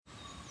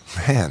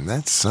Man,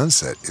 that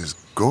sunset is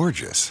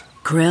gorgeous.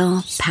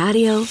 Grill,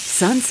 patio,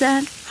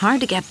 sunset.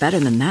 Hard to get better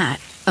than that.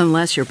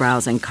 Unless you're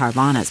browsing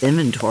Carvana's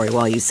inventory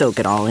while you soak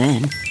it all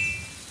in.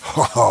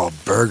 Oh,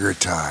 burger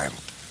time.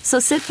 So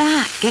sit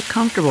back, get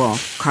comfortable.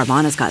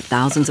 Carvana's got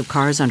thousands of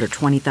cars under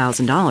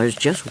 $20,000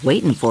 just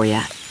waiting for you.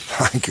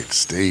 I could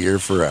stay here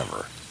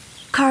forever.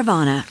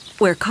 Carvana,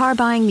 where car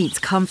buying meets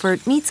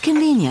comfort meets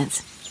convenience.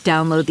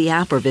 Download the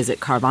app or visit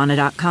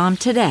Carvana.com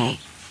today.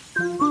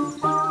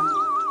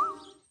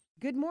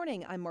 Good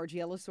morning, I'm Margie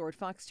Ellisor at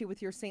Fox 2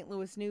 with your St.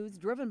 Louis news,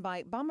 driven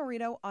by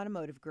Bomarito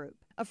Automotive Group.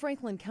 A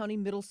Franklin County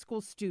middle school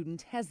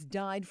student has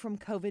died from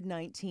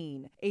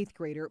COVID-19. 8th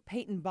grader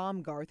Peyton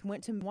Baumgarth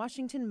went to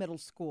Washington Middle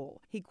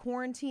School. He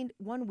quarantined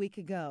 1 week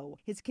ago.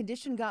 His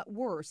condition got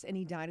worse and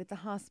he died at the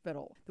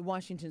hospital. The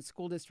Washington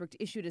School District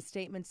issued a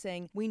statement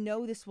saying, "We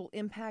know this will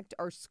impact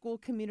our school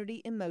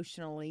community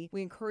emotionally.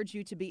 We encourage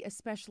you to be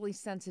especially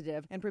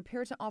sensitive and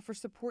prepare to offer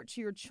support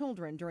to your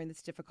children during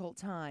this difficult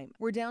time."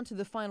 We're down to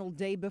the final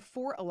day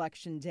before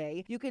Election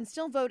Day. You can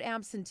still vote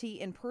absentee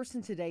in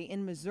person today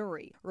in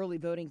Missouri. Early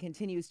voting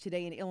continues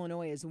today in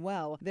Illinois as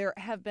well. There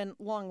have been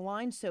long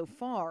lines so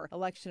far.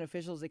 Election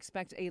officials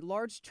expect a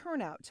large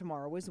turnout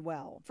tomorrow as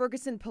well.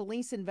 Ferguson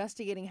police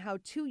investigating how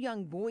 2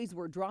 young boys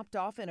were dropped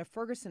off in a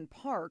Ferguson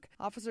park.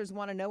 Officers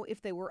want to know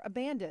if they were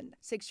abandoned.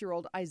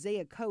 6-year-old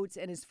Isaiah Coates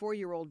and his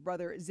 4-year-old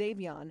brother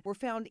Xavion were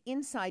found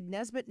inside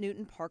Nesbitt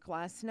Newton Park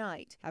last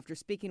night. After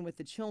speaking with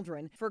the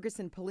children,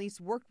 Ferguson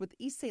police worked with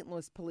East St.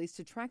 Louis police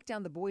to track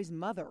down the boys'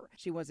 mother.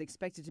 She was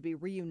expected to be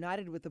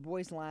reunited with the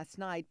boys last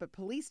night, but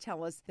police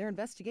tell us their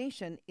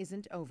investigation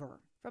isn't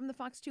over. From the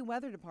Fox 2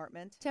 Weather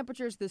Department,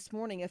 temperatures this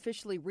morning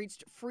officially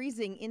reached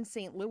freezing in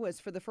St. Louis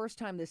for the first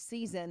time this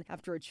season.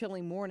 After a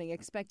chilly morning,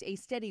 expect a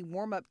steady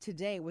warm-up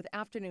today with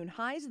afternoon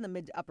highs in the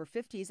mid to upper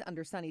 50s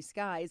under sunny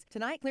skies.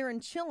 Tonight, clear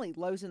and chilly,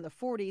 lows in the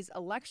 40s.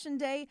 Election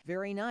Day,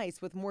 very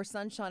nice with more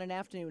sunshine and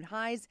afternoon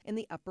highs in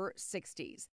the upper 60s.